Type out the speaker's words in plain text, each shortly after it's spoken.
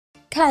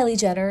Kylie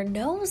Jenner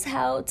knows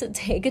how to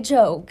take a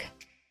joke.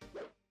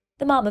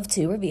 The mom of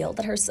two revealed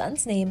that her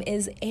son's name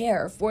is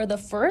Air for the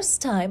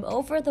first time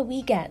over the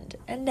weekend,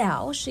 and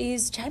now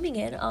she's chiming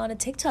in on a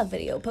TikTok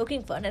video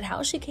poking fun at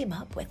how she came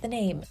up with the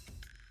name.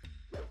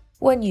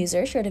 One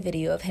user shared a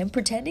video of him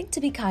pretending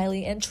to be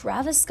Kylie and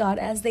Travis Scott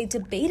as they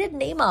debated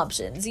name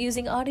options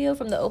using audio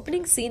from the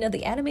opening scene of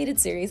the animated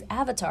series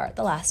Avatar: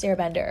 The Last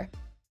Airbender.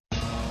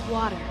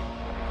 Water.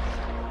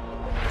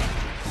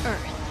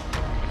 Earth.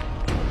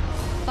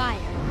 Fire.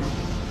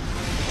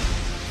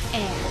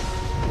 Air.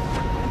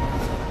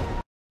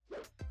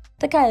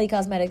 The Kylie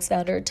Cosmetics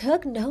founder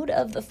took note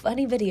of the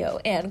funny video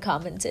and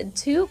commented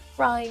 2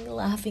 crying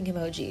laughing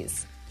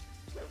emojis.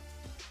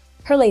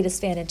 Her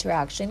latest fan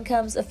interaction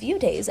comes a few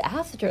days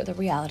after the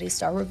reality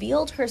star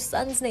revealed her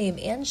son's name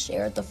and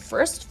shared the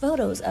first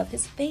photos of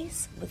his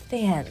face with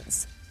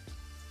fans.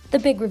 The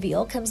big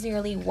reveal comes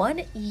nearly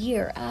 1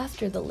 year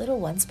after the little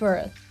one's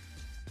birth.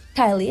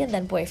 Kylie and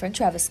then boyfriend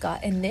Travis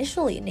Scott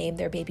initially named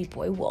their baby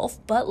boy Wolf,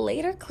 but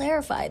later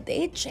clarified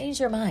they'd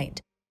changed their mind,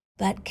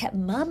 but kept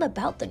mum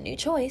about the new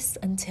choice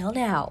until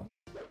now.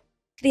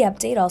 The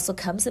update also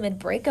comes amid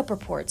breakup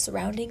reports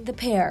surrounding the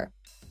pair.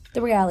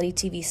 The reality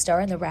TV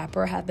star and the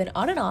rapper have been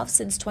on and off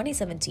since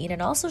 2017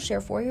 and also share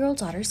 4-year-old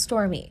daughter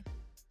Stormi.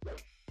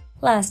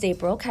 Last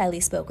April,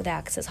 Kylie spoke with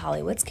Access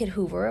Hollywood's Kid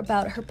Hoover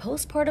about her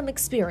postpartum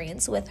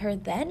experience with her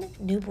then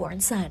newborn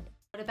son.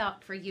 What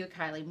about for you,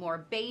 Kylie?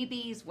 More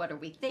babies? What are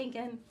we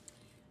thinking?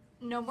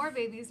 No more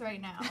babies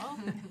right now.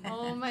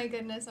 Oh my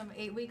goodness, I'm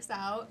 8 weeks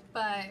out,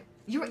 but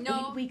You're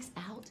 8 weeks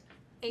out?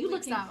 8 You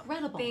weeks look out.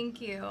 incredible. Thank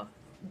you.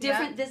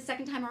 Different Yeah. this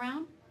second time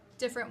around?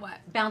 Different what?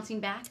 Bouncing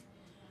back?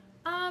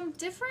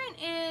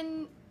 Different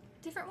in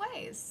different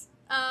ways.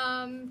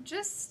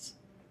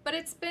 But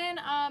it's been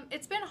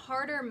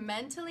harder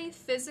mentally,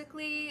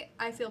 physically.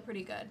 I feel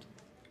pretty good.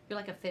 You're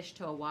like a fish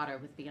to a water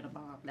with being a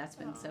mom. That's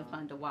been so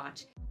fun to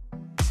watch.